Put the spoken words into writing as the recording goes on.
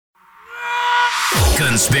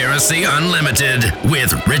Conspiracy Unlimited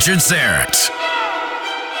with Richard Serrett.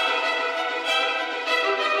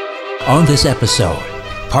 On this episode,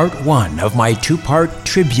 part one of my two-part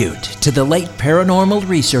tribute to the late paranormal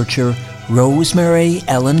researcher Rosemary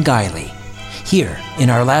Ellen Guiley. Here, in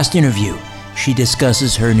our last interview, she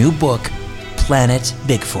discusses her new book, Planet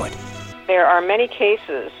Bigfoot. There are many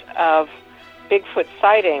cases of Bigfoot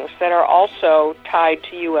sightings that are also tied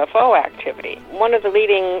to UFO activity. One of the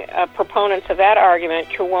leading proponents of that argument,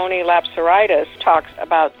 Kirwoni Lapsaritis, talks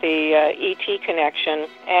about the ET connection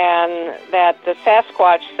and that the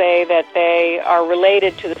Sasquatch say that they are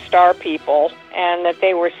related to the star people and that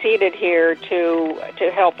they were seeded here to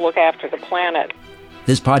help look after the planet.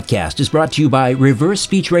 This podcast is brought to you by Reverse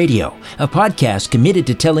Speech Radio, a podcast committed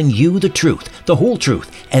to telling you the truth, the whole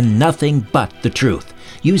truth, and nothing but the truth.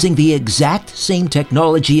 Using the exact same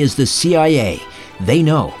technology as the CIA. They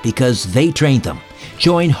know because they trained them.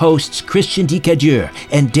 Join hosts Christian DeCadieux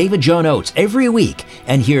and David John Oates every week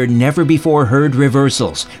and hear never-before-heard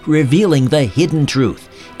reversals, revealing the hidden truth.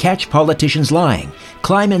 Catch politicians lying,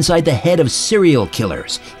 climb inside the head of serial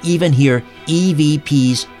killers, even hear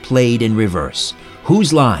EVPs played in reverse.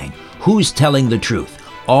 Who's lying? Who's telling the truth?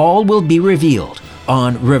 All will be revealed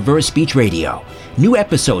on Reverse Speech Radio. New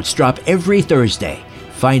episodes drop every Thursday.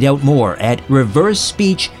 Find out more at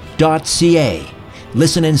reversespeech.ca.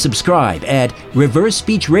 Listen and subscribe at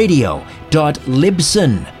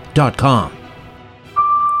reversespeechradio.libsyn.com.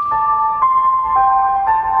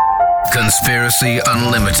 Conspiracy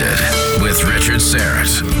Unlimited with Richard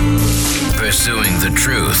Serrett. Pursuing the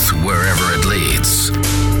truth wherever it leads.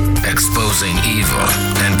 Exposing evil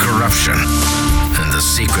and corruption and the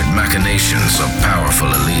secret machinations of powerful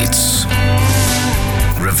elites.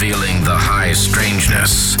 Revealing the high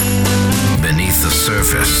strangeness beneath the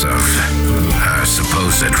surface of our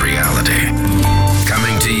supposed reality.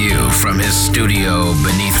 Coming to you from his studio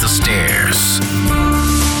beneath the stairs,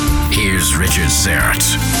 here's Richard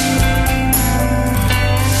Serrett.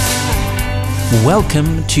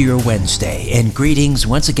 Welcome to your Wednesday, and greetings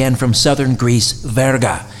once again from southern Greece,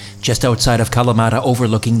 Verga, just outside of Kalamata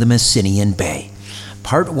overlooking the Messinian Bay.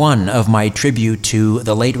 Part one of my tribute to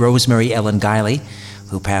the late Rosemary Ellen Guiley,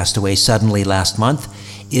 who passed away suddenly last month,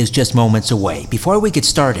 is just moments away. Before we get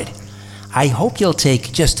started, I hope you'll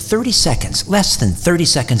take just 30 seconds, less than 30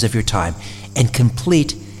 seconds of your time, and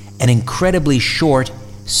complete an incredibly short,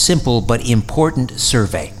 simple, but important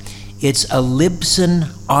survey. It's a Libsyn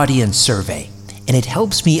audience survey, and it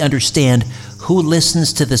helps me understand who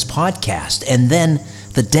listens to this podcast, and then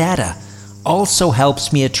the data also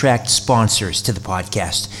helps me attract sponsors to the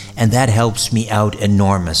podcast, and that helps me out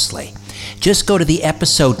enormously. Just go to the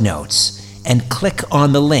episode notes and click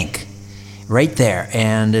on the link right there,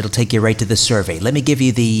 and it'll take you right to the survey. Let me give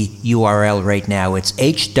you the URL right now. It's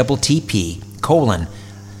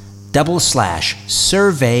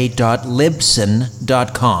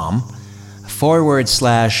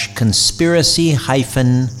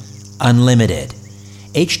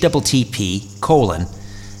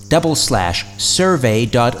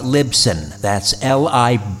http://survey.libsyn. That's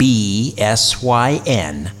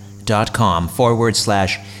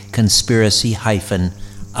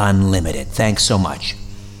libsyn.com/conspiracy-unlimited. Thanks so much.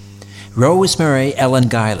 Rosemary Ellen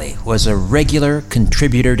Guiley was a regular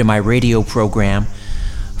contributor to my radio program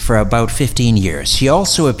for about 15 years. She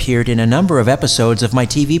also appeared in a number of episodes of my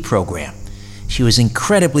TV program. She was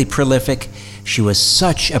incredibly prolific. She was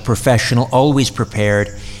such a professional, always prepared,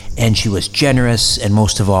 and she was generous and,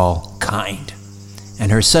 most of all, kind.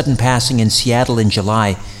 And her sudden passing in Seattle in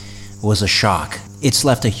July was a shock. It's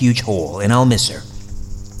left a huge hole, and I'll miss her.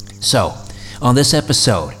 So, on this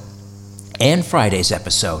episode, and Friday's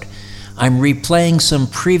episode, I'm replaying some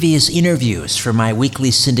previous interviews for my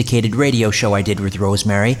weekly syndicated radio show I did with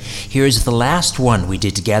Rosemary. Here's the last one we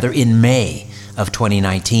did together in May of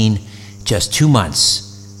 2019, just 2 months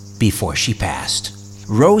before she passed.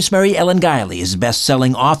 Rosemary Ellen Guiley is a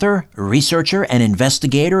best-selling author, researcher, and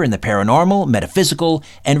investigator in the paranormal, metaphysical,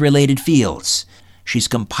 and related fields. She's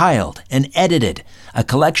compiled and edited a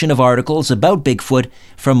collection of articles about Bigfoot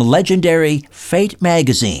from legendary Fate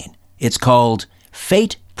magazine. It's called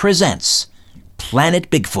Fate Presents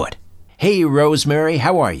Planet Bigfoot. Hey, Rosemary,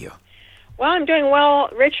 how are you? Well, I'm doing well,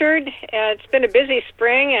 Richard. It's been a busy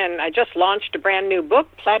spring, and I just launched a brand new book,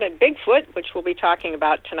 Planet Bigfoot, which we'll be talking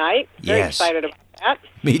about tonight. Very excited about that.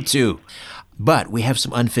 Me too. But we have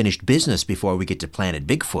some unfinished business before we get to Planet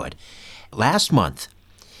Bigfoot. Last month,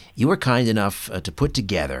 you were kind enough to put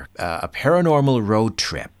together a paranormal road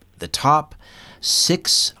trip, the top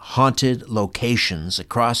 6 haunted locations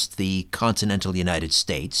across the continental United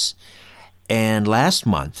States. And last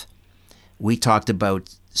month, we talked about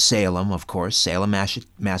Salem, of course, Salem,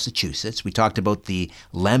 Massachusetts. We talked about the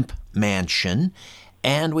Lemp Mansion,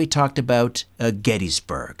 and we talked about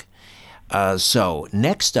Gettysburg. So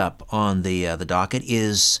next up on the docket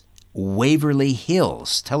is Waverly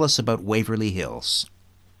Hills. Tell us about Waverly Hills.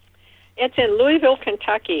 It's in Louisville,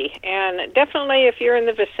 Kentucky, and definitely if you're in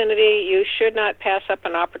the vicinity, you should not pass up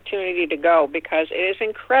an opportunity to go because it is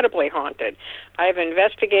incredibly haunted. I've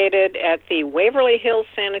investigated at the Waverly Hills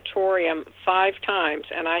Sanatorium 5 times,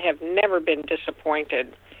 and I have never been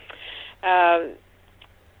disappointed.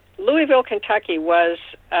 Louisville, Kentucky was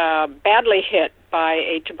badly hit by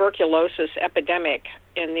a tuberculosis epidemic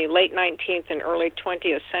in the late 19th and early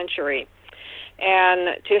 20th century.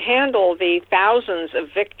 And to handle the thousands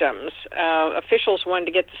of victims, officials wanted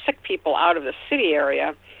to get the sick people out of the city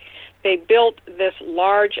area. They built this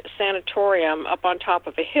large sanatorium up on top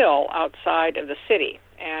of a hill outside of the city,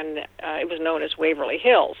 and it was known as Waverly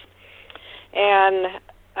Hills. And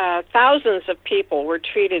thousands of people were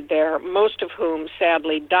treated there, most of whom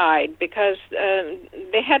sadly died because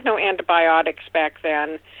they had no antibiotics back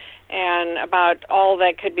then. And about all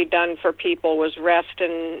that could be done for people was rest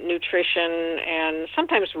and nutrition and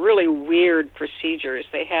sometimes really weird procedures.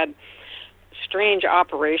 They had strange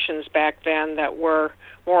operations back then that were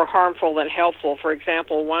more harmful than helpful. For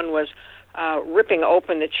example, one was ripping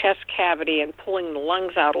open the chest cavity and pulling the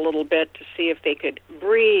lungs out a little bit to see if they could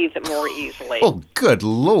breathe more easily. Oh, good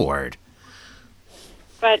Lord.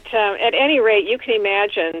 But at any rate, you can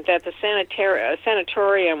imagine that the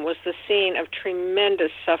sanatorium was the scene of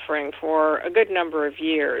tremendous suffering for a good number of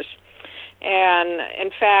years. And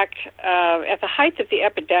in fact, at the height of the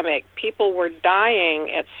epidemic, people were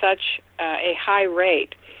dying at such a high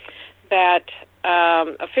rate that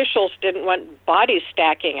officials didn't want bodies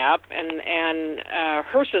stacking up and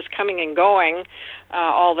hearses coming and going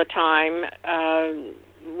all the time,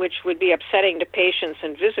 which would be upsetting to patients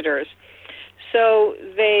and visitors. So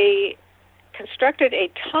they constructed a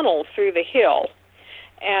tunnel through the hill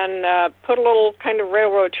and put a little kind of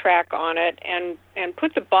railroad track on it and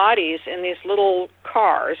put the bodies in these little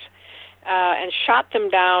cars and shot them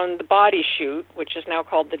down the body chute, which is now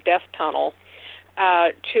called the death tunnel,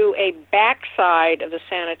 to a backside of the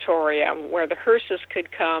sanatorium where the hearses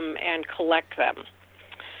could come and collect them.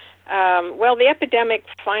 Well, the epidemic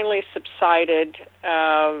finally subsided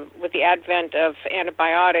with the advent of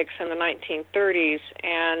antibiotics in the 1930s,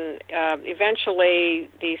 and eventually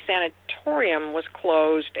the sanatorium was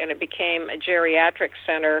closed and it became a geriatric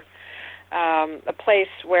center, a place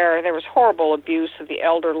where there was horrible abuse of the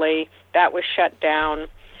elderly. That was shut down.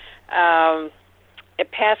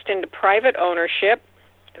 It passed into private ownership,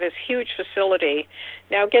 this huge facility.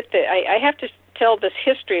 Now, I have to tell this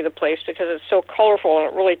history of the place because it's so colorful and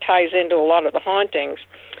it really ties into a lot of the hauntings.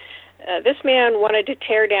 This man wanted to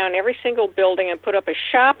tear down every single building and put up a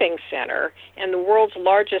shopping center and the world's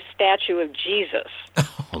largest statue of Jesus.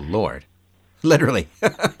 Oh, Lord. Literally.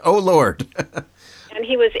 Oh, Lord. And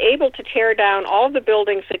he was able to tear down all the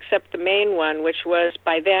buildings except the main one, which was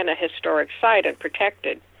by then a historic site and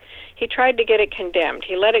protected. He tried to get it condemned.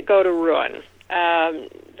 He let it go to ruin.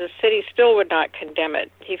 The city still would not condemn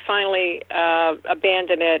it. He finally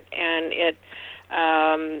abandoned it, and it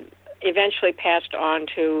eventually passed on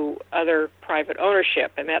to other private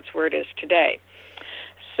ownership, and that's where it is today.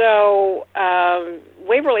 So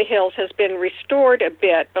Waverly Hills has been restored a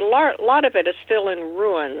bit, but a lot of it is still in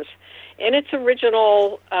ruins in its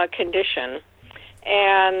original condition,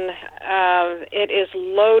 and it is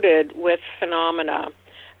loaded with phenomena.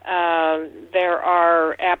 There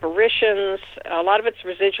are apparitions, a lot of it's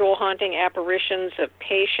residual haunting apparitions of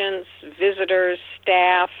patients, visitors,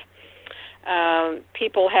 staff.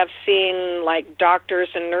 People have seen like doctors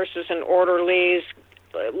and nurses and orderlies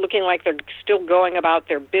looking like they're still going about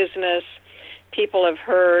their business. People have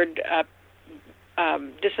heard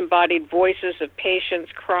disembodied voices of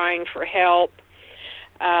patients crying for help.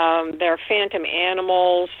 There are phantom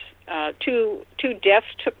animals. Two deaths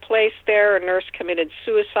took place there. A nurse committed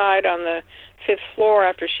suicide on the 5th floor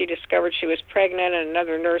after she discovered she was pregnant, and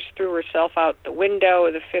another nurse threw herself out the window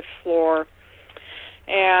of the 5th floor.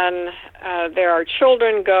 And there are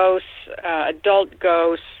children ghosts, adult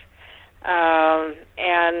ghosts,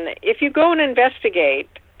 and if you go and investigate,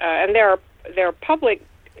 and there are public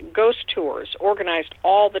ghost tours organized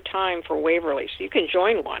all the time for Waverly, so you can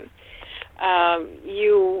join one.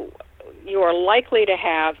 You are likely to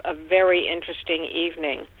have a very interesting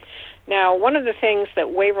evening. Now, one of the things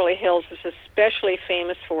that Waverly Hills is especially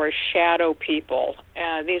famous for is shadow people.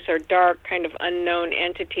 These are dark, kind of unknown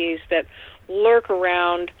entities that lurk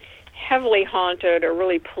around heavily haunted or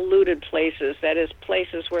really polluted places, that is,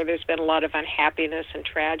 places where there's been a lot of unhappiness and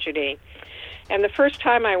tragedy. And the first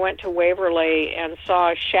time I went to Waverly and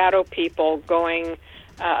saw shadow people going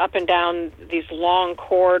up and down these long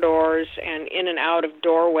corridors and in and out of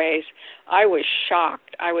doorways, I was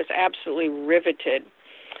shocked. I was absolutely riveted.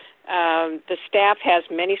 The staff has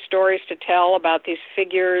many stories to tell about these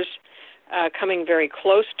figures coming very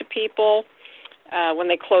close to people. When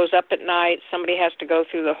they close up at night, somebody has to go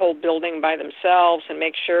through the whole building by themselves and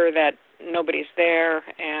make sure that nobody's there,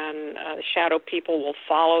 and the shadow people will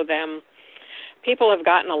follow them. People have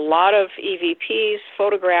gotten a lot of EVPs,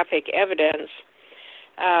 photographic evidence.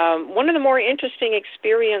 One of the more interesting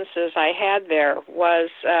experiences I had there was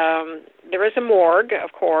there is a morgue,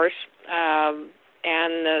 of course,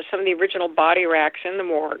 and some of the original body racks in the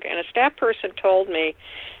morgue. And a staff person told me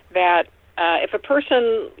that if a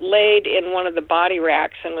person laid in one of the body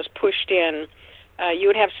racks and was pushed in, you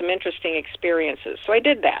would have some interesting experiences. So I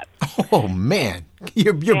did that. Oh, man.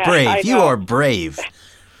 You're brave. You are brave.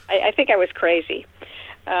 I think I was crazy.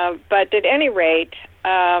 But at any rate,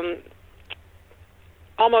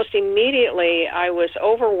 almost immediately I was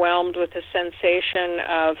overwhelmed with the sensation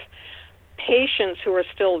of patients who are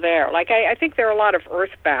still there. Like, I think there are a lot of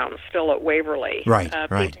earthbound still at Waverly. Right.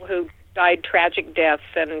 People who died tragic deaths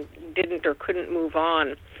and didn't or couldn't move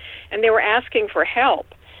on. And they were asking for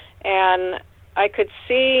help. And I could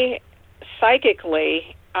see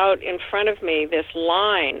psychically out in front of me this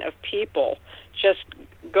line of people just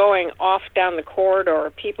going off down the corridor,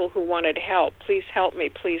 people who wanted help. Please help me,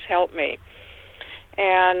 please help me.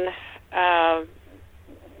 And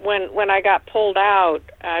when I got pulled out,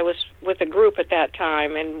 I was with a group at that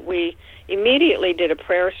time, and we immediately did a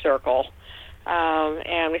prayer circle.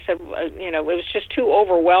 And we said, it was just too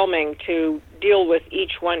overwhelming to deal with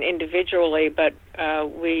each one individually, but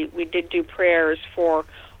we did do prayers for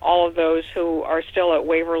all of those who are still at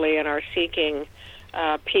Waverly and are seeking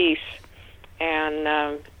peace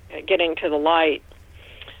and getting to the light.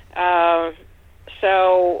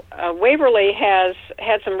 So Waverly has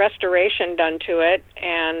had some restoration done to it,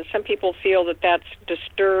 and some people feel that that's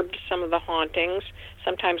disturbed some of the hauntings.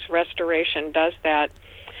 Sometimes restoration does that.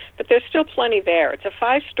 But there's still plenty there. It's a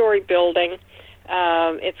 5-story building.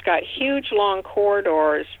 It's got huge, long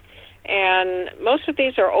corridors, and most of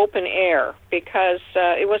these are open air because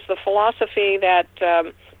it was the philosophy that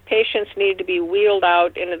patients need to be wheeled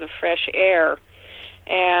out into the fresh air.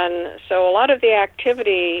 And so a lot of the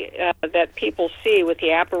activity that people see with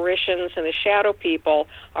the apparitions and the shadow people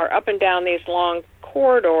are up and down these long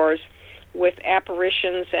corridors with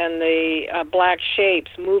apparitions and the black shapes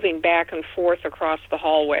moving back and forth across the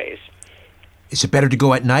hallways. Is it better to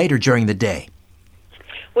go at night or during the day?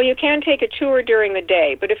 Well, you can take a tour during the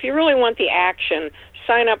day, but if you really want the action,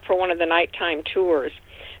 sign up for one of the nighttime tours.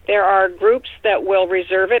 There are groups that will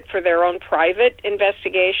reserve it for their own private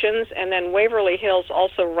investigations, and then Waverly Hills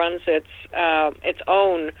also runs its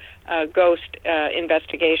own ghost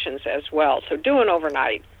investigations as well. So do an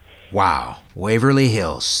overnight. Wow, Waverly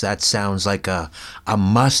Hills. That sounds like a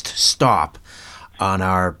must-stop on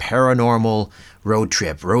our paranormal road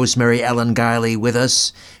trip. Rosemary Ellen Guiley with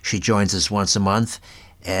us. She joins us once a month.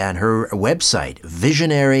 And her website,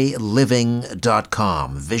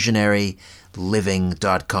 visionaryliving.com,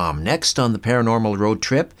 visionaryliving.com. Next on the paranormal road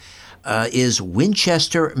trip is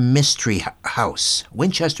Winchester Mystery House.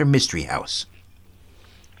 Winchester Mystery House.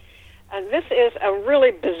 This is a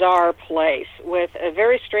really bizarre place with a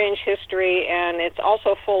very strange history, and it's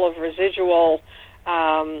also full of residual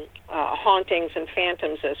hauntings and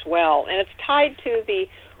phantoms as well. And it's tied to the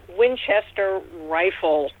Winchester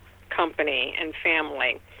Rifle Company and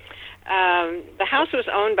family. The house was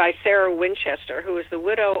owned by Sarah Winchester, who was the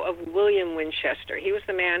widow of William Winchester. He was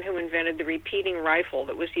the man who invented the repeating rifle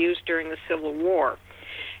that was used during the Civil War.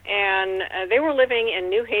 And they were living in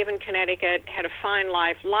New Haven, Connecticut, had a fine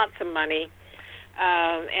life, lots of money.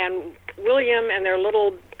 And William and their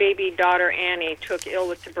little baby daughter, Annie, took ill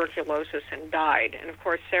with tuberculosis and died. And, of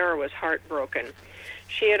course, Sarah was heartbroken.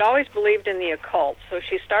 She had always believed in the occult, so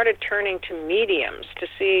she started turning to mediums to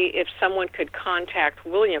see if someone could contact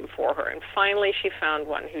William for her. And finally, she found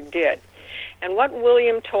one who did. And what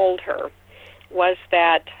William told her was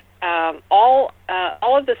that all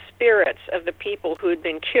of the spirits of the people who had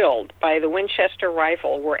been killed by the Winchester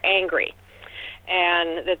rifle were angry,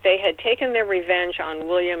 and that they had taken their revenge on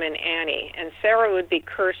William and Annie, and Sarah would be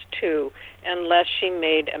cursed too unless she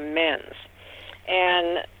made amends.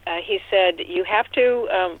 And he said, you have to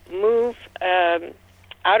move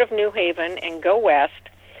out of New Haven and go west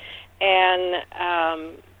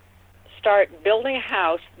and start building a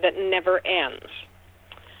house that never ends.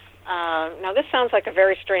 Now, this sounds like a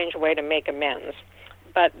very strange way to make amends,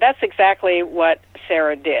 but that's exactly what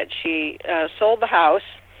Sarah did. She sold the house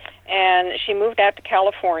And she moved out to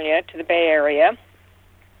California, to the Bay Area,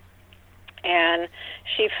 and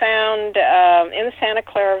she found in the Santa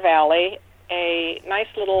Clara Valley a nice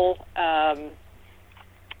little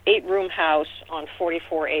 8-room house on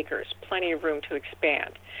 44 acres, plenty of room to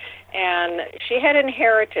expand. And she had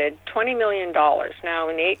inherited $20 million. Now,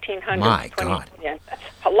 in the 1800s, My $20 God. million, that's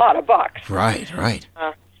a lot of bucks. Right, right.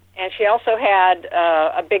 And she also had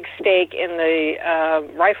a big stake in the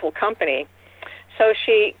rifle company. So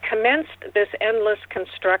she commenced this endless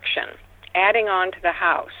construction, adding on to the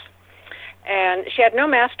house. And she had no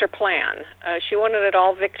master plan. She wanted it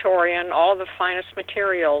all Victorian, all the finest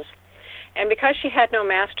materials. And because she had no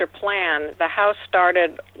master plan, the house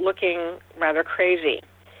started looking rather crazy.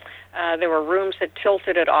 There were rooms that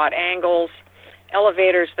tilted at odd angles,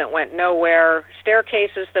 elevators that went nowhere,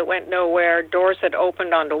 staircases that went nowhere, doors that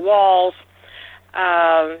opened onto walls,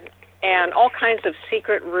 and all kinds of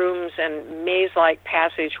secret rooms and maze-like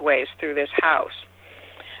passageways through this house.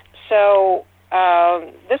 So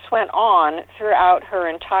this went on throughout her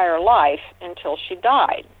entire life until she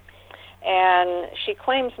died. And she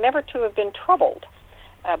claims never to have been troubled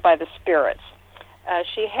by the spirits.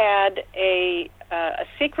 She had a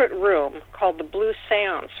secret room called the Blue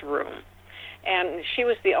Seance Room, and she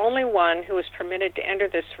was the only one who was permitted to enter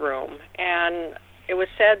this room. And it was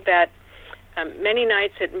said that many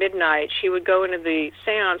nights at midnight she would go into the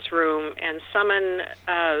seance room and summon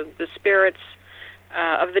the spirits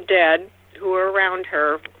of the dead who were around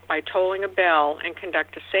her by tolling a bell and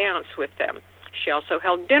conduct a seance with them. She also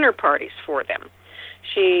held dinner parties for them.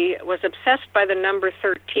 She was obsessed by the number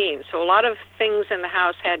 13, so a lot of things in the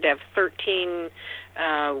house had to have 13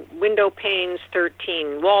 window panes,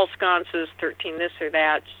 13 wall sconces, 13 this or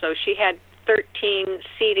that. So she had 13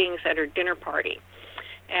 seatings at her dinner party,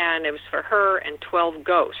 and it was for her and 12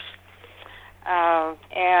 ghosts.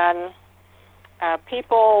 And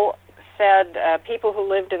people said, people who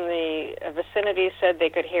lived in the vicinity said they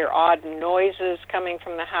could hear odd noises coming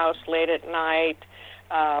from the house late at night,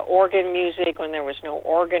 organ music when there was no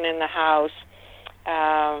organ in the house,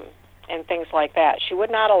 and things like that. She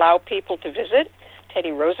would not allow people to visit.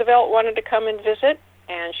 Teddy Roosevelt wanted to come and visit,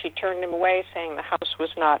 and she turned him away, saying the house was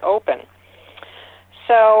not open.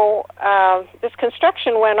 So this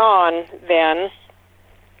construction went on then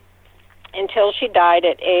until she died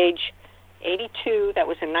at age 82. That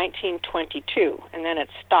was in 1922, and then it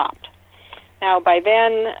stopped. Now, by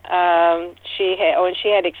then, she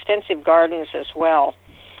had extensive gardens as well.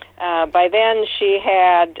 By then, she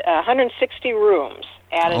had 160 rooms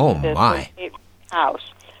added to this house,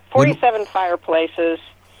 47 fireplaces,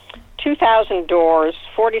 2,000 doors,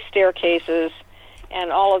 40 staircases,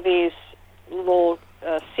 and all of these little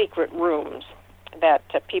secret rooms that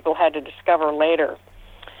people had to discover later.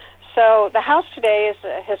 So the house today is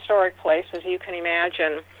a historic place, as you can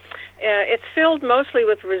imagine. It's filled mostly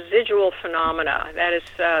with residual phenomena. That is,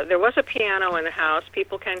 there was a piano in the house.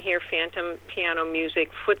 People can hear phantom piano music,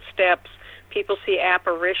 footsteps. People see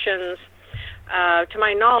apparitions. To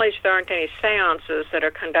my knowledge, there aren't any seances that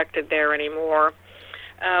are conducted there anymore.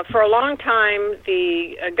 For a long time,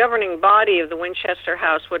 the governing body of the Winchester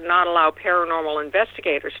House would not allow paranormal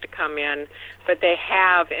investigators to come in, but they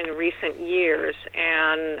have in recent years,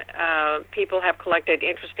 and people have collected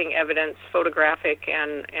interesting evidence, photographic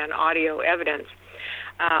and audio evidence.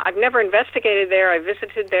 I've never investigated there. I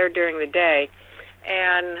visited there during the day,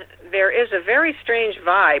 and there is a very strange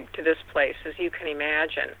vibe to this place, as you can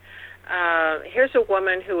imagine. Here's a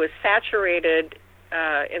woman who is saturated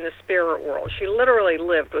in the spirit world. She literally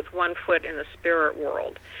lived with one foot in the spirit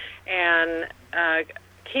world. And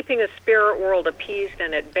keeping the spirit world appeased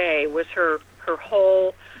and at bay was her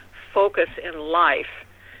whole focus in life.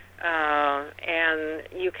 And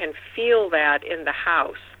you can feel that in the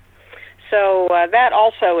house. So that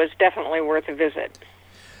also is definitely worth a visit.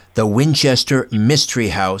 The Winchester Mystery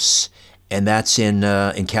House, and that's in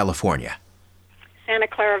California. Santa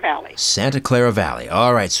Clara Valley. Santa Clara Valley.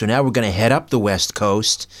 All right, so now we're going to head up the West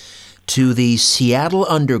Coast to the Seattle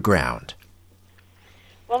Underground.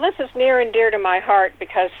 Well, this is near and dear to my heart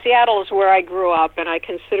because Seattle is where I grew up, and I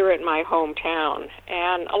consider it my hometown.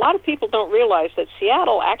 And a lot of people don't realize that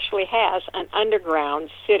Seattle actually has an underground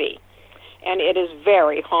city, and it is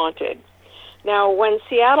very haunted. Now, when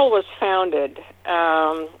Seattle was founded,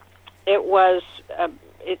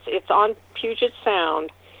 it's on Puget Sound,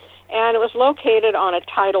 and it was located on a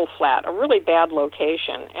tidal flat, a really bad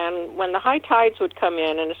location. And when the high tides would come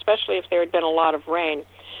in, and especially if there had been a lot of rain,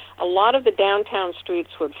 a lot of the downtown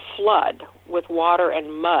streets would flood with water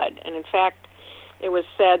and mud. And in fact, it was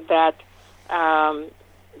said that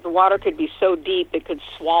the water could be so deep it could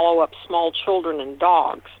swallow up small children and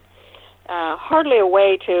dogs. hardly a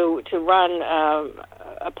way to run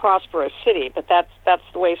a prosperous city, but that's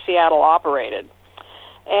the way Seattle operated.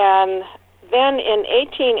 And then in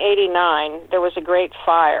 1889, there was a great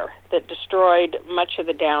fire that destroyed much of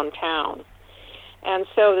the downtown. And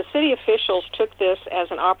so the city officials took this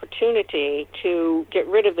as an opportunity to get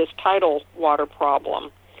rid of this tidal water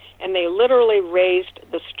problem, and they literally raised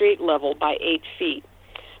the street level by 8 feet.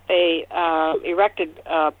 They erected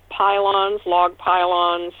pylons, log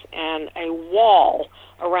pylons, and a wall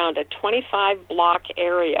around a 25-block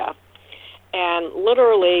area, and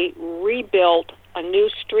literally rebuilt a new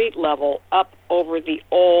street level up over the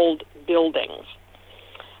old buildings,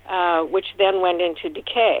 which then went into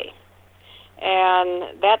decay.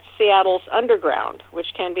 And that's Seattle's underground,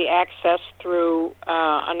 which can be accessed through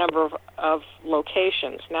a number of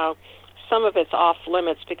locations. Now, some of it's off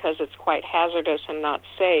limits because it's quite hazardous and not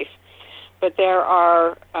safe, but there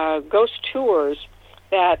are ghost tours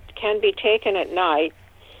that can be taken at night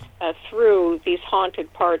through these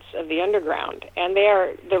haunted parts of the underground, and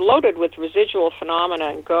they're loaded with residual phenomena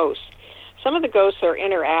and ghosts. Some of the ghosts are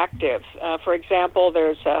interactive. For example,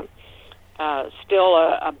 there's still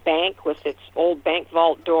a bank with its old bank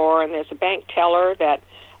vault door, and there's a bank teller that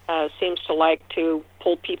seems to like to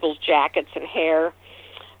pull people's jackets and hair.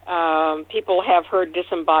 People have heard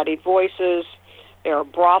disembodied voices. There are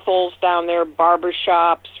brothels down there, barber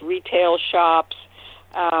shops, retail shops,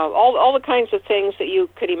 all the kinds of things that you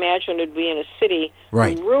could imagine would be in a city.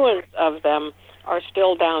 Right. The ruins of them are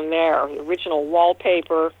still down there, the original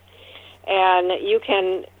wallpaper. And you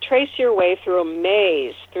can trace your way through a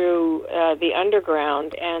maze through the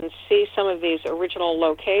underground and see some of these original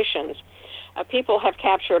locations. People have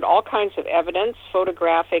captured all kinds of evidence,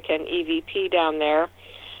 photographic and EVP down there.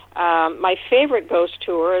 My favorite ghost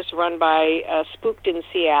tour is run by Spooked in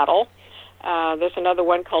Seattle. There's another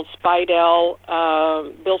one called Bill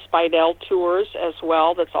Spidell Tours as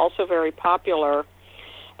well that's also very popular.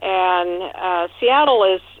 And Seattle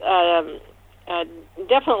is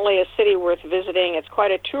definitely a city worth visiting. It's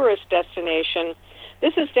quite a tourist destination.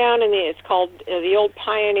 This is down it's called the old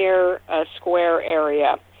Pioneer Square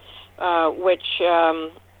area, which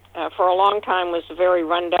for a long time was a very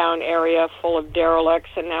rundown area full of derelicts,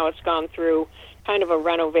 and now it's gone through kind of a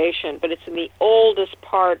renovation, but it's in the oldest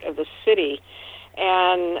part of the city.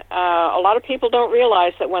 And a lot of people don't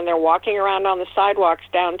realize that when they're walking around on the sidewalks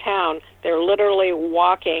downtown, they're literally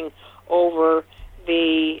walking over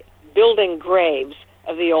the building graves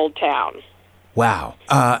of the old town. Wow.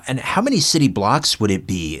 And how many city blocks would it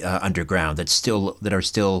be underground that are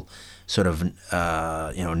still sort of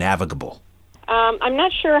navigable? I'm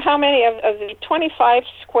not sure how many of the 25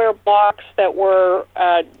 square blocks that were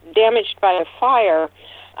damaged by a fire.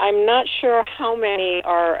 I'm not sure how many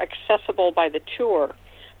are accessible by the tours.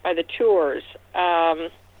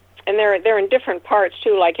 And they're in different parts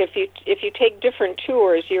too. Like if you take different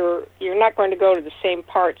tours, you're not going to go to the same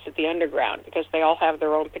parts at the underground because they all have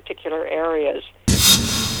their own particular areas.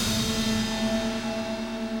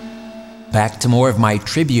 Back to more of my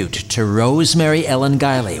tribute to Rosemary Ellen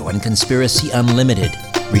Guiley when Conspiracy Unlimited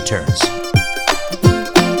returns.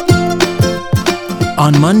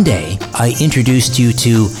 On Monday, I introduced you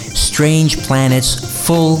to Strange Planet's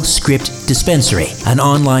Full Script Dispensary, an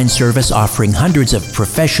online service offering hundreds of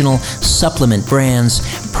professional supplement brands,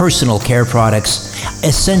 personal care products,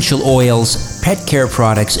 essential oils, pet care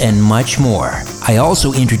products, and much more. I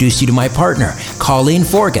also introduced you to my partner, Colleen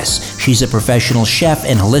Forgas. She's a professional chef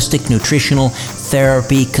and holistic nutritional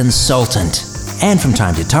therapy consultant. And from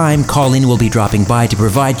time to time, Colleen will be dropping by to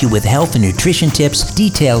provide you with health and nutrition tips,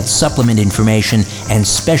 detailed supplement information, and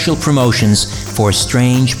special promotions for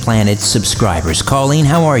Strange Planet subscribers. Colleen,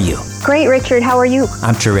 how are you? Great, Richard. How are you?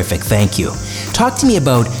 I'm terrific, thank you. Talk to me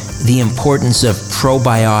about the importance of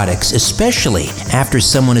probiotics, especially after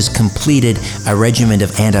someone has completed a regimen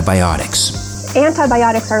of antibiotics.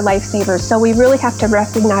 Antibiotics are lifesavers, so we really have to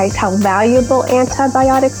recognize how valuable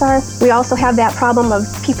antibiotics are. We also have that problem of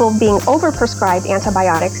people being overprescribed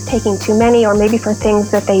antibiotics, taking too many, or maybe for things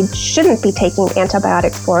that they shouldn't be taking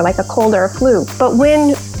antibiotics for, like a cold or a flu. But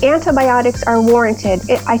when antibiotics are warranted,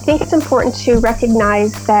 I think it's important to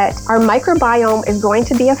recognize that our microbiome is going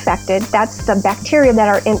to be affected. That's the bacteria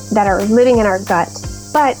that are living in our gut.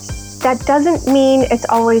 But that doesn't mean it's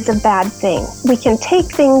always a bad thing. We can take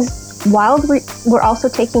things while we're also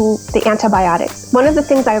taking the antibiotics. One of the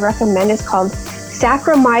things I recommend is called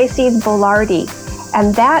Saccharomyces boulardii,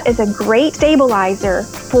 and that is a great stabilizer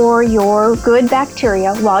for your good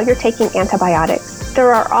bacteria while you're taking antibiotics.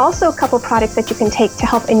 There are also a couple products that you can take to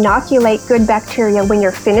help inoculate good bacteria when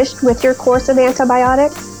you're finished with your course of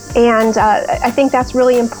antibiotics, and I think that's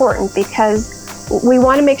really important because We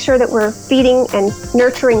want to make sure that we're feeding and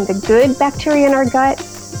nurturing the good bacteria in our gut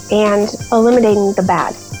and eliminating the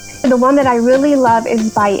bad. The one that I really love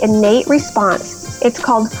is by Innate Response. It's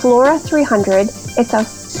called Flora 300. It's a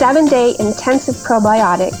 7-day intensive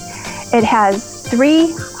probiotic. It has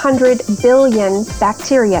 300 billion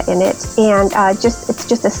bacteria in it, and it's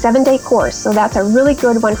just a 7-day course. So that's a really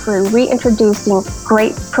good one for reintroducing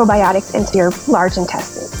great probiotics into your large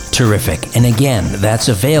intestine. Terrific. And again, that's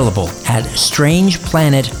available at Strange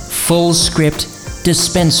Planet Full Script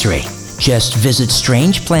Dispensary. Just visit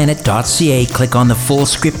strangeplanet.ca, click on the Full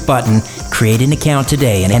Script button, create an account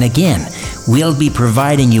today. And again, we'll be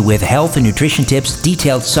providing you with health and nutrition tips,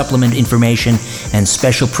 detailed supplement information, and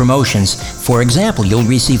special promotions. For example, you'll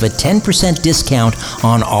receive a 10% discount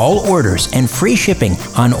on all orders and free shipping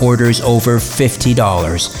on orders over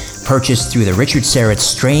 $50 purchased through the Richard Serrett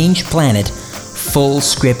Strange Planet Full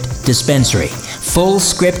Script Dispensary. Full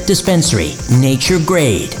Script Dispensary, nature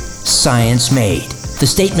grade, science made. The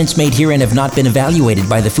statements made herein have not been evaluated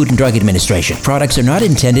by the Food and Drug Administration. Products are not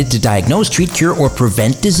intended to diagnose, treat, cure, or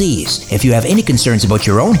prevent disease. If you have any concerns about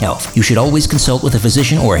your own health, you should always consult with a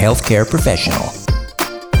physician or healthcare professional.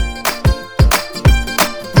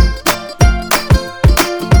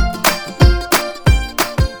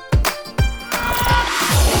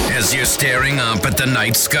 As you're staring up at the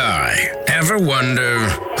night sky, ever wonder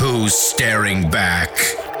who's staring back?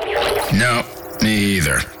 No, me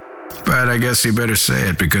either. But I guess you better say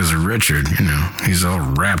it because of Richard, he's all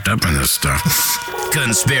wrapped up in this stuff.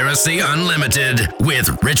 Conspiracy Unlimited with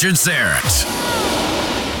Richard Serrett.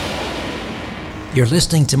 You're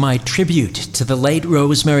listening to my tribute to the late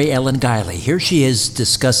Rosemary Ellen Guiley. Here she is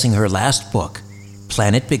discussing her last book,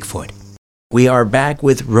 Planet Bigfoot. We are back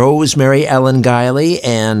with Rosemary Ellen Guiley,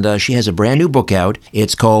 and she has a brand new book out.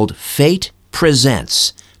 It's called Fate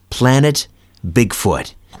Presents Planet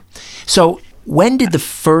Bigfoot. So, when did the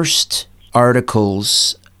first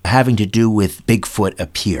articles having to do with Bigfoot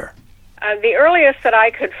appear? The earliest that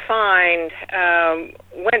I could find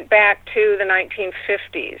went back to the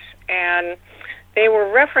 1950s, and they were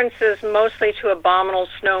references mostly to abominable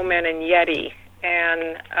snowmen and Yeti.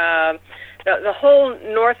 And the whole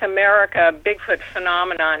North America Bigfoot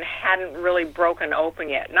phenomenon hadn't really broken open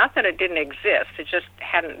yet. Not that it didn't exist, it just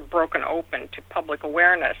hadn't broken open to public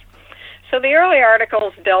awareness. So the early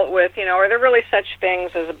articles dealt with, are there really such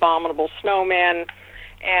things as abominable snowmen,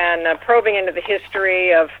 and probing into the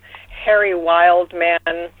history of hairy wild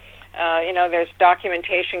men. There's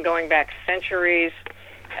documentation going back centuries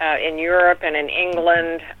in Europe and in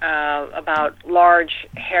England about large,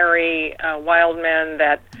 hairy wild men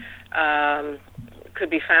that could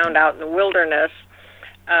be found out in the wilderness.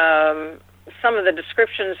 Some of the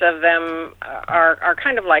descriptions of them are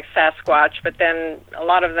kind of like Sasquatch, but then a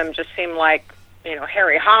lot of them just seem like,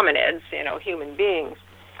 hairy hominids, human beings.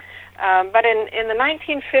 But in the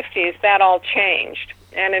 1950s, that all changed.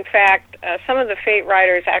 And in fact, some of the fate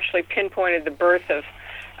writers actually pinpointed the birth of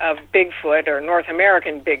Bigfoot, or North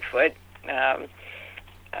American Bigfoot,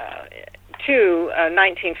 to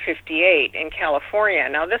 1958 in California.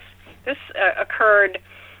 Now, this occurred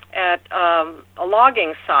at a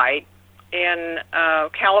logging site in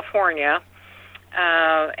California,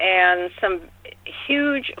 and some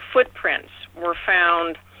huge footprints were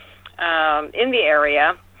found in the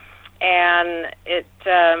area, and it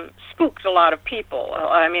spooked a lot of people,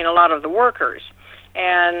 a lot of the workers.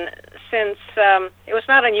 And since it was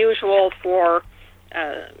not unusual for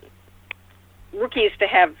rookies to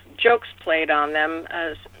have jokes played on them,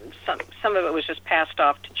 some of it was just passed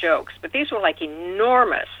off to jokes, but these were like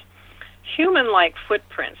enormous human-like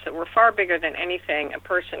footprints that were far bigger than anything a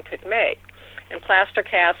person could make. And plaster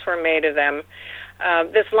casts were made of them.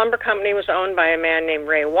 This lumber company was owned by a man named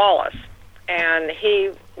Ray Wallace, and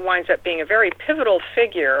he winds up being a very pivotal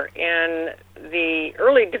figure in the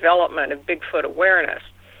early development of Bigfoot awareness.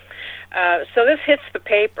 So this hits the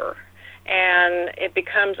paper, and it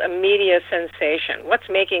becomes a media sensation. What's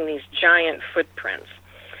making these giant footprints?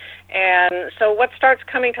 And so what starts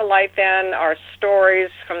coming to light then are stories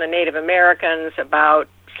from the Native Americans about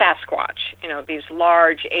Sasquatch, these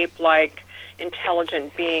large ape-like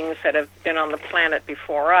intelligent beings that have been on the planet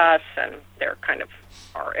before us, and they're kind of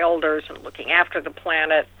our elders and looking after the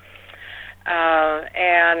planet.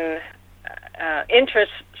 And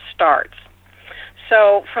interest starts.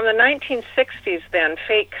 So from the 1960s then,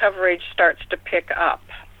 fate coverage starts to pick up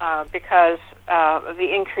because of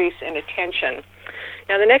the increase in attention.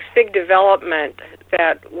 Now, the next big development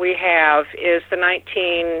that we have is the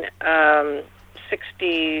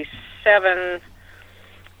 1967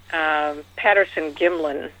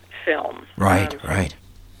 Patterson-Gimlin film. Right.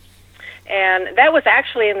 And that was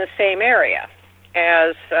actually in the same area.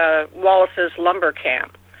 as Wallace's lumber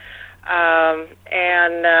camp.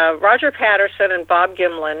 And Roger Patterson and Bob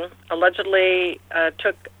Gimlin allegedly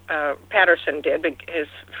took, Patterson did, his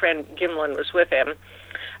friend Gimlin was with him,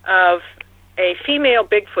 of a female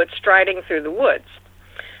Bigfoot striding through the woods.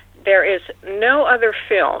 There is no other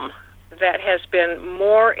film that has been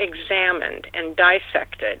more examined and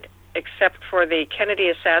dissected except for the Kennedy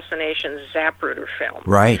assassination Zapruder film.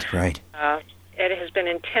 Right. It has been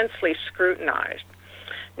intensely scrutinized.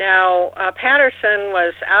 Now, Patterson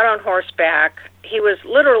was out on horseback. He was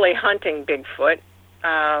literally hunting Bigfoot.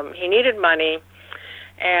 He needed money,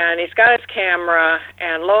 and he's got his camera,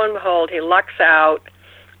 and lo and behold, he lucks out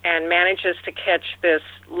and manages to catch this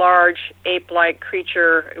large ape-like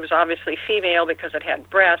creature. It was obviously female because it had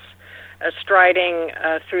breasts, striding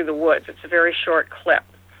through the woods. It's a very short clip.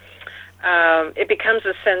 It becomes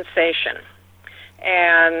a sensation.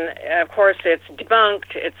 And, of course, it's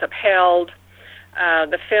debunked, it's upheld.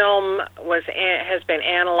 The film has been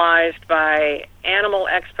analyzed by animal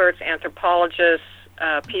experts, anthropologists,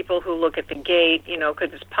 people who look at the gait.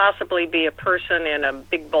 Could this possibly be a person in a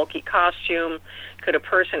big, bulky costume? Could a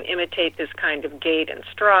person imitate this kind of gait and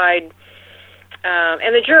stride?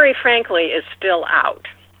 And the jury, frankly, is still out.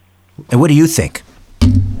 And what do you think?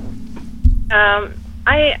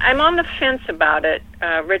 I'm on the fence about it,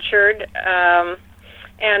 Richard.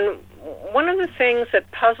 And one of the things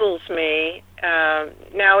that puzzles me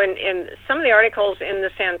now in some of the articles in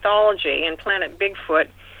this anthology, in Planet Bigfoot,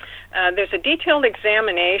 there's a detailed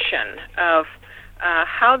examination of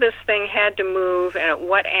how this thing had to move and at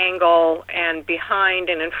what angle and behind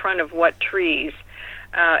and in front of what trees,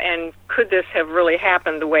 and could this have really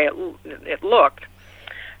happened the way it looked.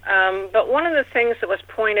 But one of the things that was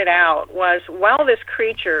pointed out was while this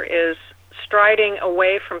creature is striding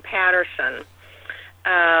away from Patterson,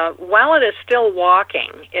 while it is still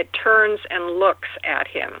walking, it turns and looks at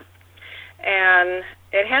him. And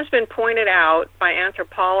it has been pointed out by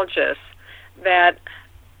anthropologists that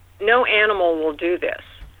no animal will do this.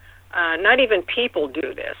 Not even people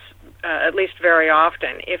do this, at least very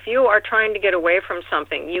often. If you are trying to get away from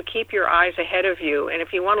something, you keep your eyes ahead of you, and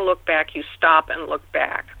if you want to look back, you stop and look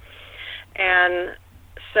back. And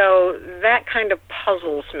so that kind of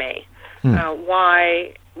puzzles me.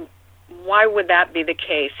 Why would that be the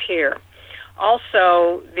case here?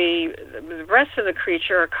 Also, the rest of the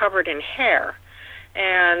creature are covered in hair,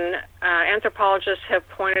 and anthropologists have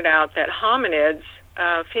pointed out that hominids,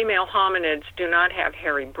 female hominids, do not have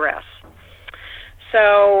hairy breasts.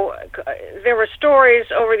 So there were stories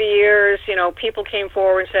over the years, people came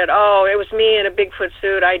forward and said, oh, it was me in a Bigfoot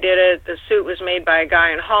suit, I did it, the suit was made by a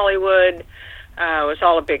guy in Hollywood, it was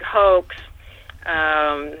all a big hoax,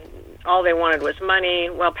 all they wanted was money.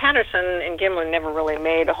 Well, Patterson and Gimlin never really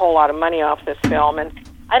made a whole lot of money off this film, and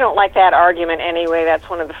I don't like that argument anyway. That's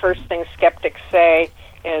one of the first things skeptics say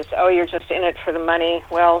is, oh, you're just in it for the money.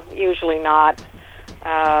 Well, usually not,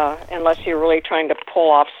 unless you're really trying to pull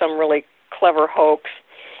off some really clever hoax.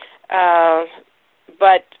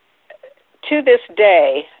 But to this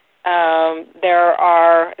day,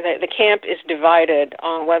 the camp is divided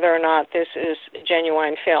on whether or not this is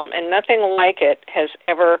genuine film, and nothing like it has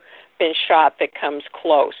ever been shot that comes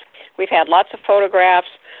close. We've had lots of photographs,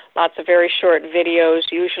 lots of very short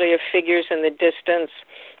videos, usually of figures in the distance,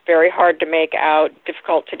 very hard to make out,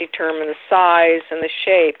 difficult to determine the size and the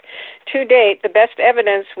shape. To date, the best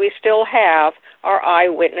evidence we still have are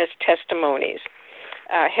eyewitness testimonies.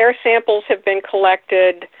 Hair samples have been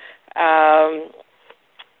collected,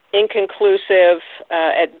 inconclusive.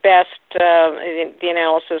 At best, the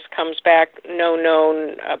analysis comes back no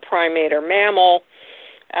known primate or mammal.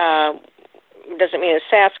 Doesn't mean it's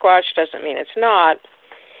Sasquatch, doesn't mean it's not.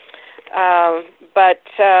 But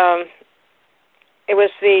it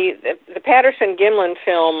was the Patterson-Gimlin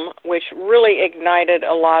film which really ignited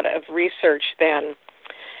a lot of research then.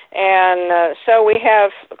 And so we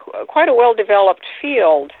have quite a well-developed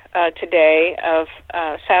field today of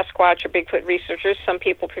Sasquatch or Bigfoot researchers. Some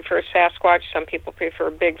people prefer Sasquatch, some people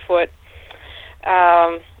prefer Bigfoot.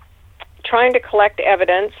 Trying to collect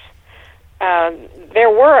evidence. There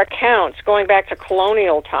were accounts going back to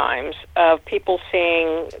colonial times of people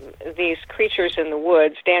seeing these creatures in the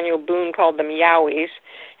woods. Daniel Boone called them yowies,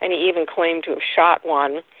 and he even claimed to have shot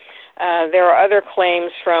one. There are other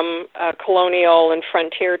claims from colonial and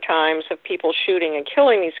frontier times of people shooting and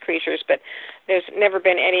killing these creatures, but there's never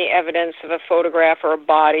been any evidence of a photograph or a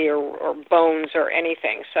body or bones or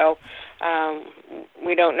anything. So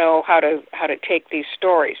we don't know how to take these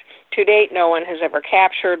stories. To date, no one has ever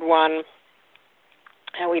captured one,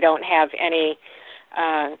 and we don't have any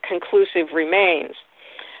conclusive remains.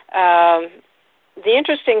 The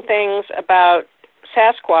interesting things about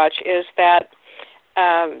Sasquatch is that,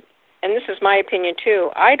 and this is my opinion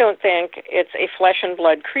too, I don't think it's a flesh and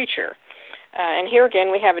blood creature. And here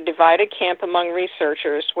again, we have a divided camp among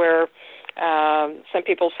researchers where some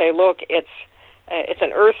people say, look, it's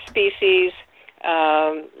an Earth species,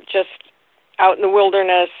 just out in the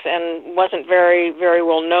wilderness and wasn't very, very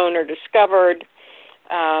well known or discovered,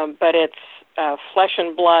 but it's flesh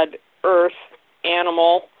and blood Earth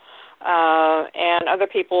animal. And other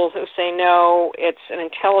people who say, no, it's an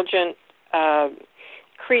intelligent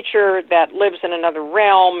creature that lives in another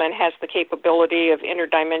realm and has the capability of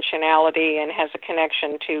interdimensionality and has a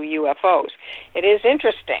connection to UFOs. It is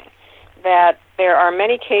interesting that there are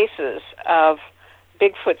many cases of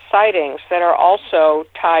Bigfoot sightings that are also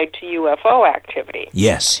tied to UFO activity.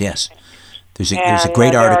 Yes. There's a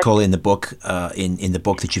great article in the book in the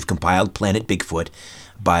book that you've compiled, Planet Bigfoot,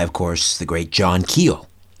 by, of course, the great John Keel.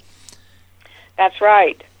 That's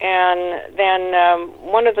right. And then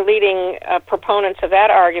one of the leading proponents of that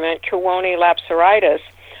argument, Guiley Lapsaritis,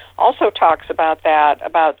 also talks about that,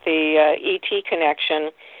 about the ET connection,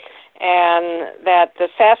 and that the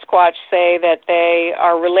Sasquatch say that they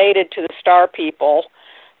are related to the star people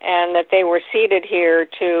and that they were seeded here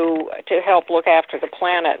to help look after the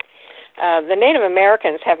planet. The Native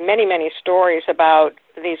Americans have many, many stories about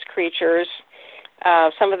these creatures.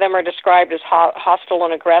 Some of them are described as hostile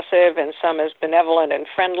and aggressive, and some as benevolent and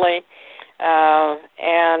friendly.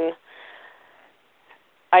 And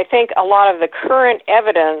I think a lot of the current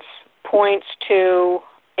evidence points to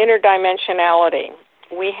interdimensionality.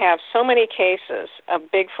 We have so many cases of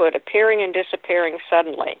Bigfoot appearing and disappearing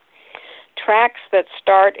suddenly. Tracks that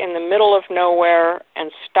start in the middle of nowhere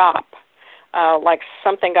and stop, like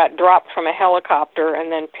something got dropped from a helicopter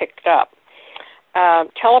and then picked up.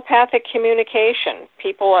 Telepathic communication.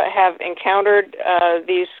 People have encountered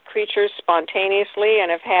these creatures spontaneously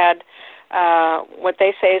and have had what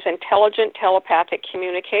they say is intelligent telepathic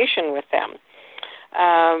communication with them.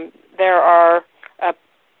 There are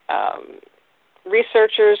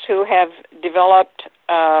researchers who have developed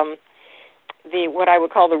what I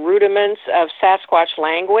would call the rudiments of Sasquatch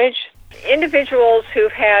language. Individuals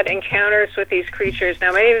who've had encounters with these creatures,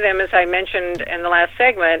 now many of them, as I mentioned in the last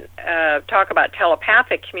segment, talk about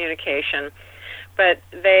telepathic communication, but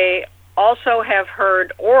they also have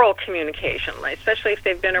heard oral communication, especially if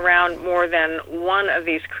they've been around more than one of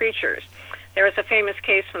these creatures. There was a famous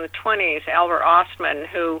case from the 1920s, Albert Ostman,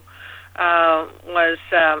 who was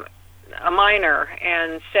a miner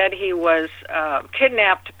and said he was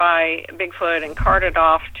kidnapped by Bigfoot and carted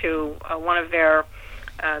off to one of their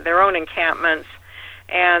own encampments,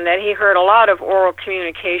 and that he heard a lot of oral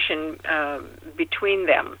communication between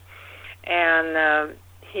them, and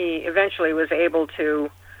he eventually was able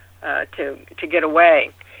to get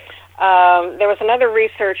away. There was another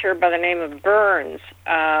researcher by the name of Burns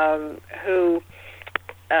who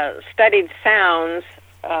studied sounds.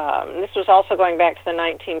 This was also going back to the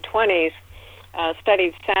 1920s.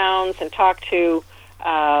 Studied sounds and talked to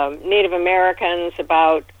Native Americans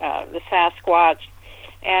about the Sasquatch.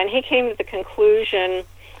 And he came to the conclusion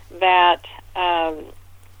that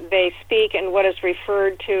they speak in what is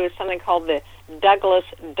referred to as something called the Douglas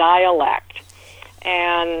dialect.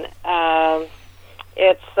 And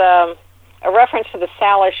it's a reference to the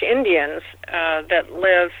Salish Indians that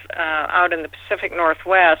live out in the Pacific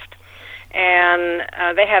Northwest. And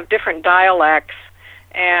they have different dialects,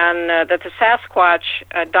 and that the Sasquatch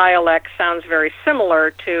dialect sounds very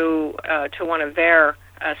similar to one of their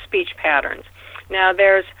speech patterns. Now,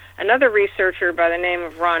 there's another researcher by the name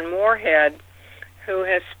of Ron Moorhead who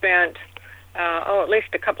has spent, at least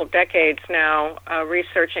a couple decades now,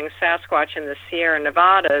 researching Sasquatch in the Sierra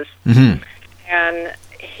Nevadas. Mm-hmm. And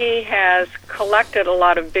he has collected a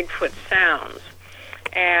lot of Bigfoot sounds.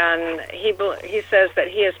 And he says that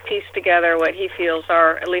he has pieced together what he feels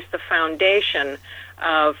are at least the foundation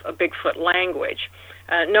of a Bigfoot language.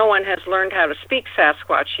 No one has learned how to speak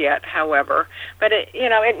Sasquatch yet, however, but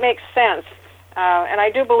it makes sense. And I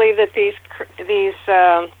do believe that these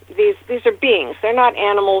are beings. They're not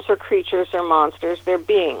animals or creatures or monsters. They're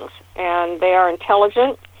beings, and they are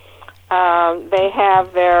intelligent. They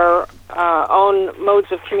have their own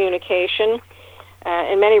modes of communication.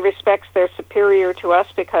 In many respects, they're superior to us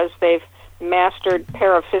because they've mastered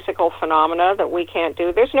paraphysical phenomena that we can't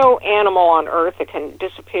do. There's no animal on Earth that can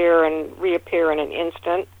disappear and reappear in an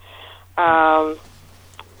instant, and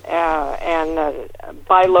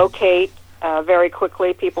bilocate very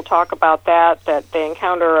quickly. People talk about that they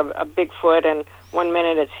encounter a Bigfoot, and 1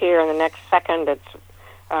 minute it's here, and the next second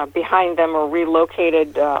it's behind them or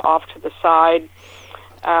relocated off to the side.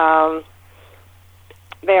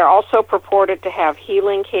 They are also purported to have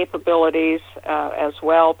healing capabilities as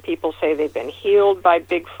well. People say they've been healed by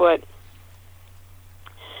Bigfoot.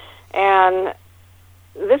 And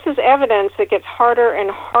this is evidence that gets harder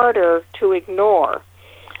and harder to ignore.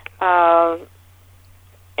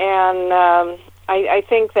 I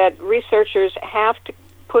think that researchers have to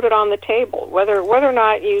put it on the table. Whether or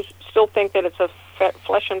not you still think that it's a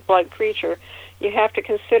flesh and blood creature, you have to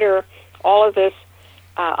consider all of this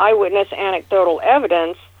eyewitness anecdotal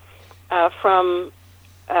evidence from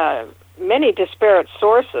many disparate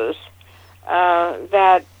sources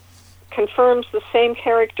that confirms the same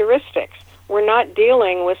characteristics. We're not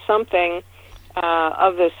dealing with something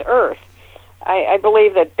of this earth. I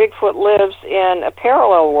believe that Bigfoot lives in a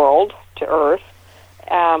parallel world to Earth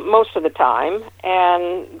most of the time,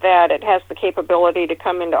 and that it has the capability to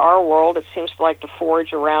come into our world. It seems to like to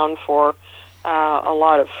forage around for a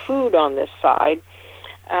lot of food on this side.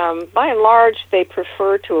 By and large, they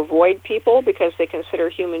prefer to avoid people because they consider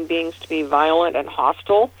human beings to be violent and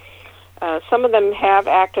hostile. Some of them have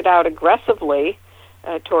acted out aggressively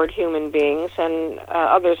toward human beings, and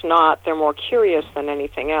others not. They're more curious than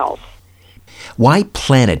anything else. Why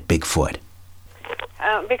Planet Bigfoot?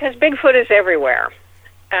 Because Bigfoot is everywhere.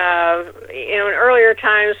 In earlier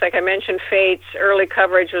times, like I mentioned, Fate's early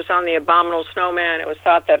coverage was on the abominable snowman. It was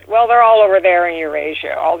thought that, well, they're all over there in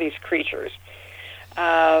Eurasia, all these creatures.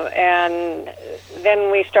 And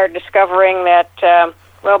then we start discovering that,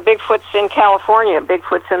 Bigfoot's in California,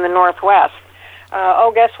 Bigfoot's in the Northwest.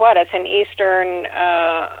 Guess what? It's in Eastern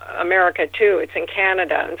America, too. It's in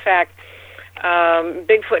Canada. In fact,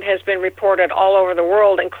 Bigfoot has been reported all over the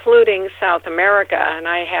world, including South America, and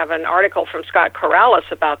I have an article from Scott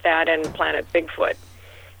Corrales about that in Planet Bigfoot.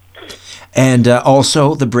 And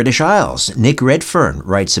also the British Isles. Nick Redfern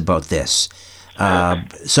writes about this.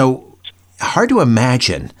 So hard to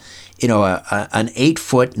imagine, an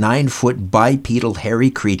 8-foot, 9-foot bipedal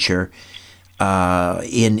hairy creature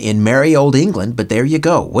in merry old England, but there you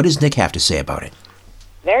go. What does Nick have to say about it?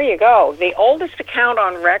 There you go. The oldest account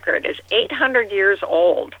on record is 800 years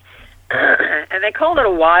old, and they called it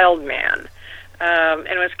a wild man, and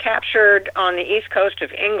it was captured on the east coast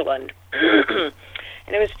of England, and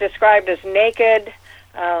it was described as naked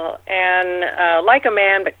and like a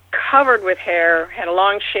man, but covered with hair, had a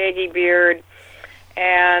long shaggy beard,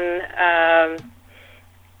 and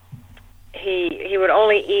he would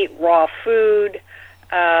only eat raw food,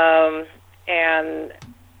 and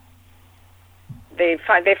they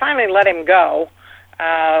finally let him go.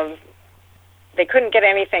 They couldn't get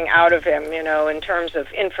anything out of him, in terms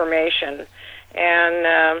of information.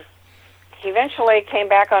 And he eventually came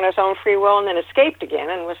back on his own free will and then escaped again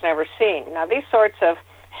and was never seen. Now, these sorts of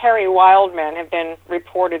hairy wild men have been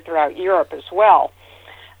reported throughout Europe as well.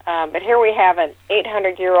 But here we have an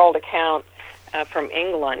 800-year-old account from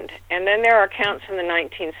England. And then there are accounts from the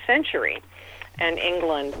 19th century in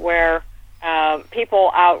England where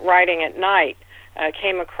people out riding at night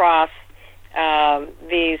came across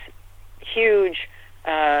these huge,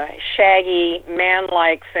 shaggy,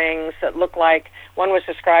 man-like things that looked like, one was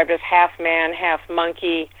described as half man, half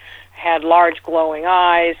monkey, had large glowing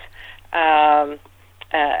eyes,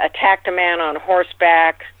 attacked a man on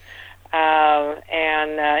horseback,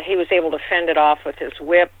 and he was able to fend it off with his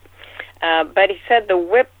whip. But he said the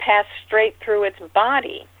whip passed straight through its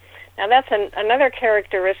body. Now that's another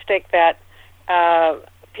characteristic that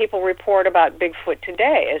people report about Bigfoot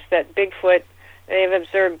today, is that they've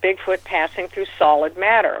observed Bigfoot passing through solid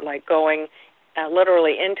matter, like going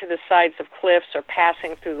literally into the sides of cliffs or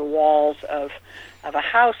passing through the walls of a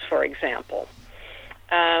house, for example.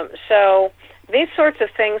 So these sorts of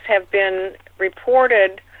things have been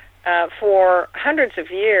reported for hundreds of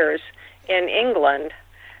years in England.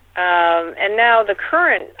 And now the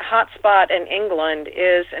current hotspot in England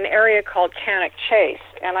is an area called Cannock Chase.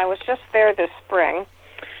 And I was just there this spring.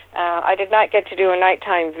 I did not get to do a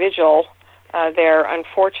nighttime vigil there,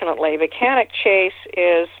 unfortunately. But Cannock Chase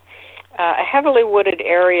is a heavily wooded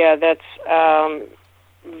area that's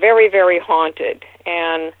very, very haunted.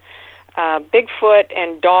 And Bigfoot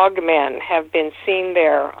and dogmen have been seen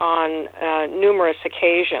there on numerous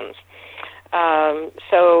occasions.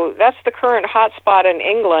 So that's the current hotspot in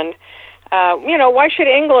England. Why should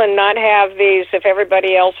England not have these if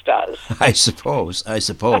everybody else does? I suppose.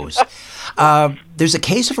 There's a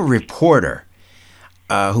case of a reporter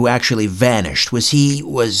who actually vanished.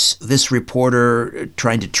 Was this reporter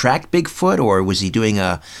trying to track Bigfoot, or was he doing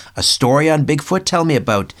a story on Bigfoot? Tell me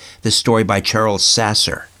about this story by Charles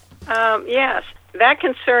Sasser. Yes. That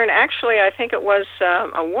concern, actually, I think it was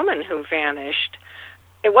a woman who vanished.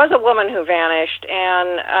 It was a woman who vanished,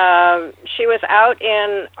 and she was out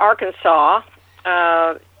in Arkansas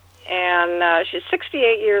and she's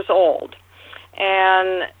 68 years old.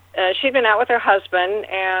 And she'd been out with her husband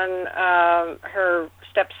and her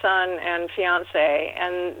stepson and fiance,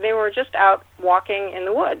 and they were just out walking in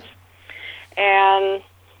the woods. And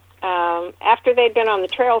after they'd been on the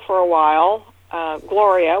trail for a while,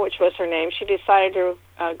 Gloria, which was her name, she decided to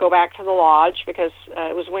go back to the lodge because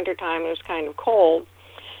it was wintertime, it was kind of cold,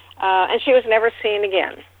 and she was never seen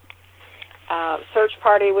again. Search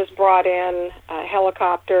party was brought in,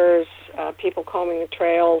 helicopters, people combing the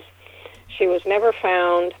trails. She was never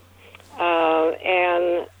found,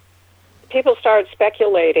 and people started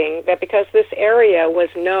speculating that because this area was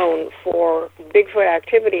known for Bigfoot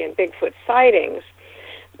activity and Bigfoot sightings,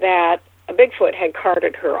 that a Bigfoot had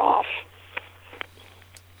carted her off.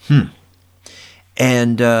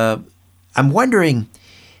 And I'm wondering,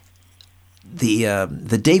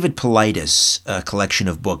 the David Paulides collection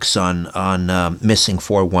of books on missing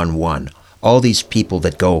 411, all these people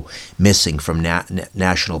that go missing from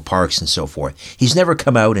national parks and so forth. He's never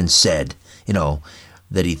come out and said,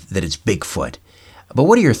 that it's Bigfoot. But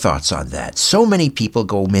what are your thoughts on that? So many people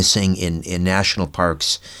go missing in national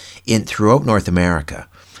parks throughout North America.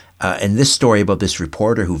 And this story about this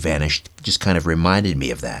reporter who vanished just kind of reminded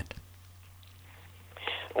me of that.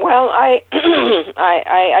 Well, I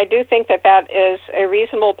do think that is a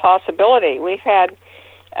reasonable possibility. We've had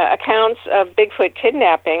accounts of Bigfoot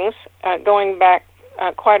kidnappings going back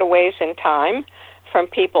quite a ways in time from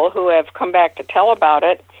people who have come back to tell about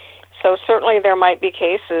it. So certainly there might be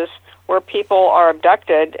cases where people are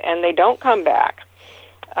abducted and they don't come back.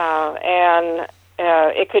 And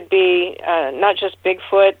it could be not just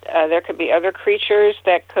Bigfoot. There could be other creatures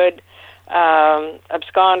that could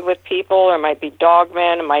abscond with people. There might be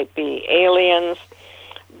dogmen. It might be aliens.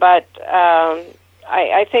 But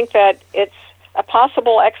I think that it's a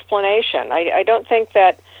possible explanation. I don't think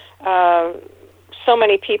that so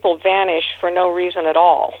many people vanish for no reason at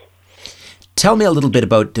all. Tell me a little bit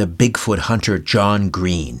about Bigfoot hunter John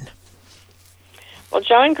Green. Well,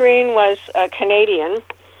 John Green was a Canadian,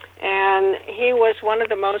 and he was one of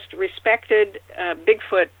the most respected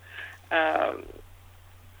Bigfoot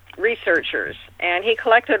researchers, and he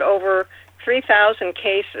collected over 3,000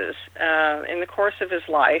 cases in the course of his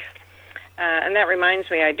life. And that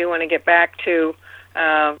reminds me, I do want to get back to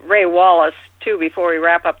Ray Wallace, too, before we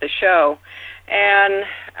wrap up the show. And,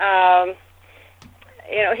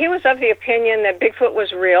 he was of the opinion that Bigfoot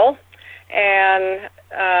was real, and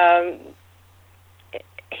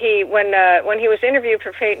when he was interviewed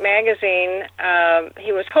for Fate magazine,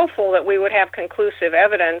 he was hopeful that we would have conclusive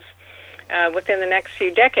evidence within the next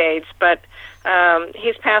few decades, but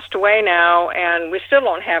he's passed away now, and we still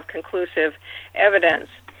don't have conclusive evidence.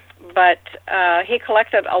 But he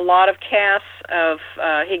collected a lot of casts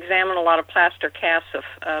he examined a lot of plaster casts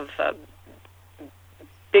of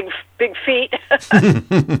big feet.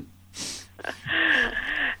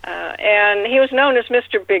 And he was known as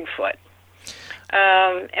Mr. Bigfoot.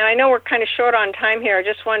 And I know we're kind of short on time here. I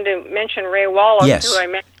just wanted to mention Ray Wallace, yes, who I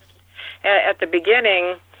mentioned at the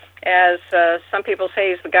beginning, as some people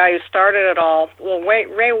say he's the guy who started it all. Well,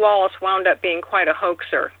 Ray Wallace wound up being quite a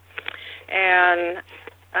hoaxer. And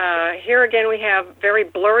here again we have very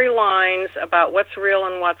blurry lines about what's real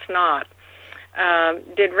and what's not.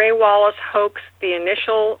 Did Ray Wallace hoax the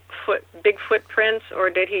initial Bigfoot prints, or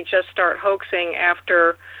did he just start hoaxing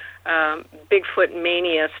after Bigfoot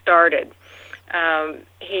mania started?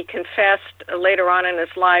 He confessed later on in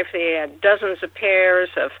his life that he had dozens of pairs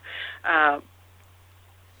of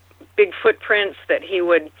big footprints that he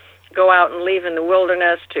would go out and leave in the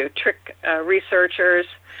wilderness to trick researchers,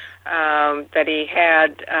 that he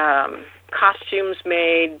had costumes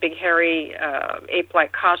made, big hairy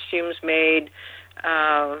ape-like costumes made,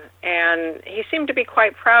 and he seemed to be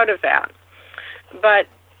quite proud of that. But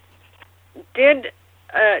did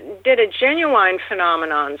a genuine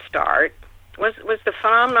phenomenon start? Was the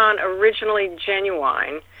phenomenon originally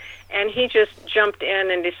genuine, and he just jumped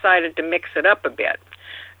in and decided to mix it up a bit?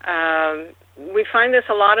 We find this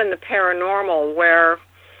a lot in the paranormal, where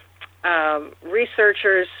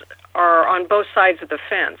researchers are on both sides of the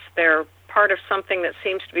fence. They're part of something that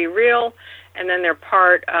seems to be real, and then they're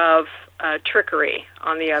part of trickery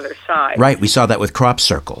on the other side. Right, we saw that with crop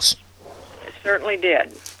circles. It certainly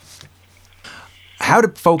did. How do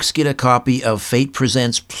folks get a copy of Fate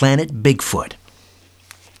Presents Planet Bigfoot?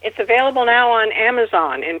 It's available now on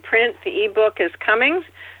Amazon. In print, the ebook is coming.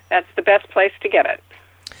 That's the best place to get it.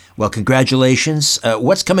 Well, congratulations.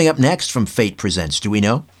 What's coming up next from Fate Presents? Do we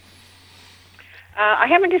know? I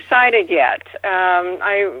haven't decided yet.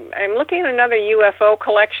 I'm looking at another UFO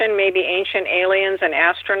collection, maybe ancient aliens and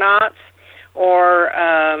astronauts, or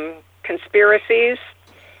conspiracies.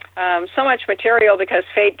 So much material because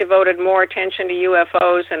Fate devoted more attention to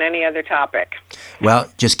UFOs than any other topic.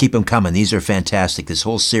 Well, just keep them coming. These are fantastic. This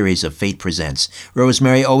whole series of Fate Presents.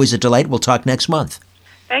 Rosemary, always a delight. We'll talk next month.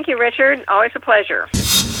 Thank you, Richard. Always a pleasure.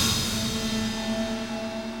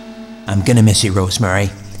 I'm going to miss you,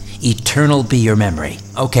 Rosemary. Eternal be your memory.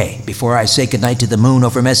 Okay, before I say goodnight to the moon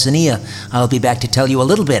over Messenia, I'll be back to tell you a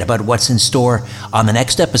little bit about what's in store on the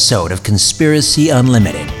next episode of Conspiracy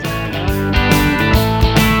Unlimited.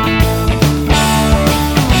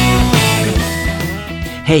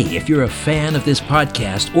 Hey, if you're a fan of this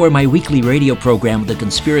podcast or my weekly radio program, The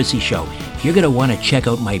Conspiracy Show, you're going to want to check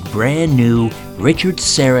out my brand new Richard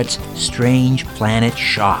Syrett's Strange Planet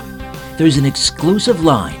shop. There's an exclusive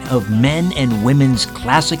line of men and women's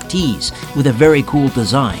classic tees with a very cool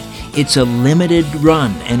design. It's a limited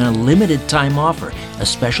run and a limited time offer, a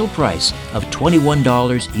special price of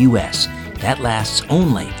 $21 US. That lasts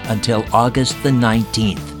only until August the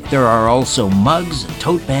 19th. There are also mugs,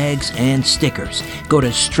 tote bags, and stickers. Go to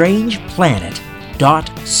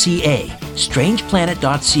strangeplanet.ca,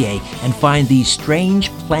 strangeplanet.ca, and find the Strange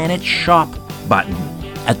Planet Shop button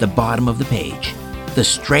at the bottom of the page. The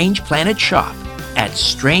Strange Planet Shop at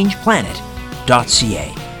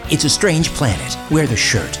strangeplanet.ca. It's a strange planet. Wear the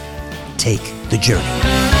shirt. Take the journey.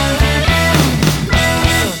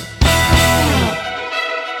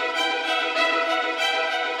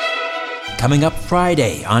 Coming up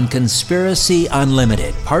Friday on Conspiracy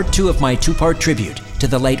Unlimited, part 2 of my 2-part tribute to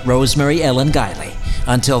the late Rosemary Ellen Guiley.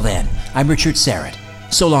 Until then, I'm Richard Syrett.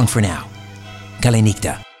 So long for now.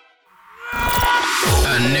 Kalinikta.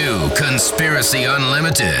 A new Conspiracy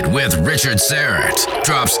Unlimited with Richard Syrett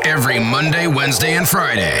drops every Monday, Wednesday, and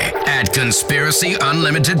Friday at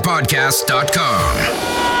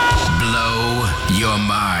conspiracyunlimitedpodcast.com. Blow your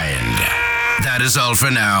mind. That is all for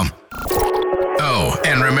now. Oh,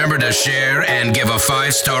 and remember to share and give a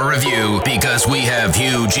 5-star review because we have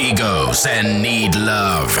huge egos and need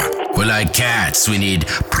love. We're like cats. We need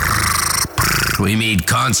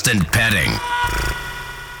constant petting.